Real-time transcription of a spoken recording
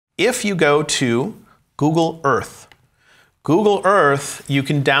if you go to Google Earth, Google Earth you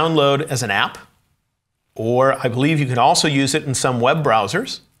can download as an app, or I believe you can also use it in some web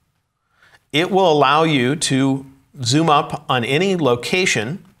browsers. It will allow you to zoom up on any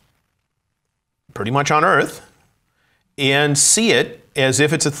location, pretty much on Earth, and see it as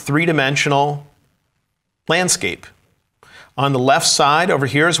if it's a three-dimensional landscape. On the left side over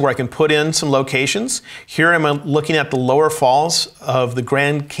here is where I can put in some locations. Here I'm looking at the lower falls of the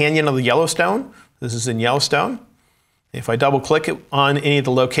Grand Canyon of the Yellowstone. This is in Yellowstone. If I double click it on any of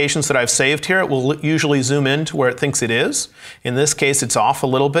the locations that I've saved here, it will usually zoom in to where it thinks it is. In this case, it's off a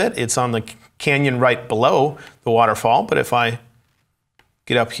little bit. It's on the canyon right below the waterfall, but if I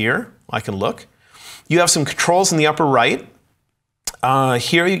get up here, I can look. You have some controls in the upper right.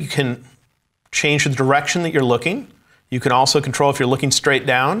 Here you can change the direction that you're looking. You can also control if you're looking straight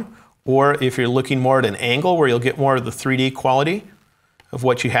down or if you're looking more at an angle where you'll get more of the 3D quality of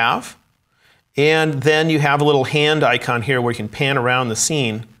what you have. And then you have a little hand icon here where you can pan around the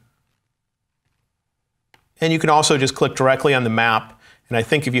scene. And you can also just click directly on the map. And I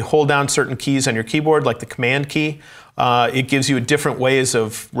think if you hold down certain keys on your keyboard, like the Command key, it gives you different ways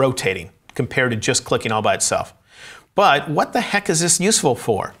of rotating compared to just clicking all by itself. But what the heck is this useful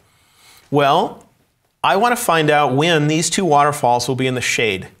for? Well, I want to find out when these two waterfalls will be in the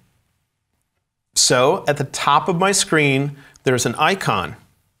shade. So at the top of my screen, there's an icon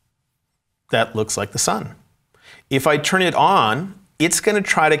that looks like the sun. If I turn it on, it's going to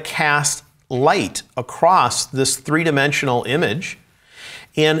try to cast light across this three-dimensional image.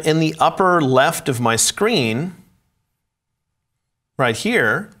 And in the upper left of my screen, right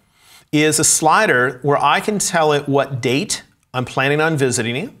here, is a slider where I can tell it what date I'm planning on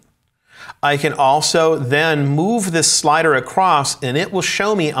visiting it. I can also then move this slider across and it will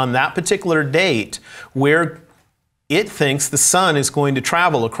show me on that particular date where it thinks the sun is going to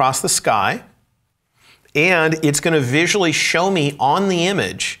travel across the sky. And it's going to visually show me on the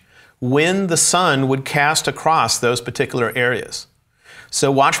image when the sun would cast across those particular areas.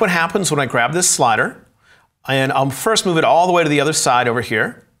 So watch what happens when I grab this slider. And I'll first move it all the way to the other side over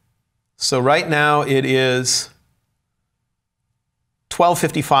here. So right now it is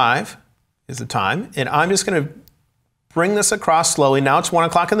 12:55 is the time. And I'm just going to bring this across slowly. Now it's 1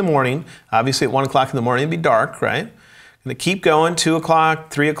 o'clock in the morning. Obviously at 1 o'clock in the morning it'd be dark, right? I'm going to keep going, 2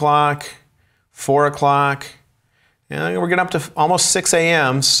 o'clock, 3 o'clock, 4 o'clock. And we're getting up to almost 6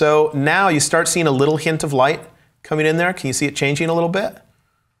 a.m. So now you start seeing a little hint of light coming in there. Can you see it changing a little bit?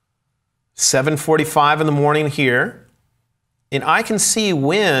 7:45 in the morning here. And I can see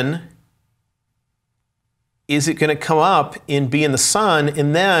when is it going to come up and be in the sun,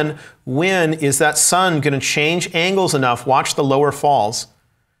 and then when is that sun going to change angles enough, watch the lower falls,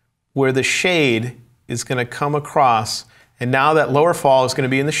 where the shade is going to come across. And now that lower fall is going to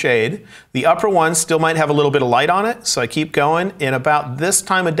be in the shade. The upper one still might have a little bit of light on it, so I keep going. And about this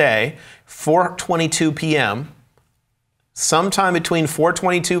time of day, 4:22 p.m., sometime between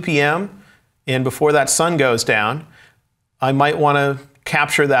 4:22 p.m. and before that sun goes down, I might want to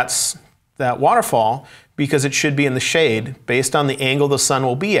capture that waterfall because it should be in the shade based on the angle the sun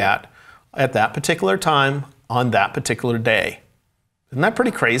will be at that particular time on that particular day. Isn't that pretty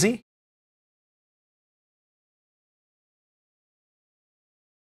crazy?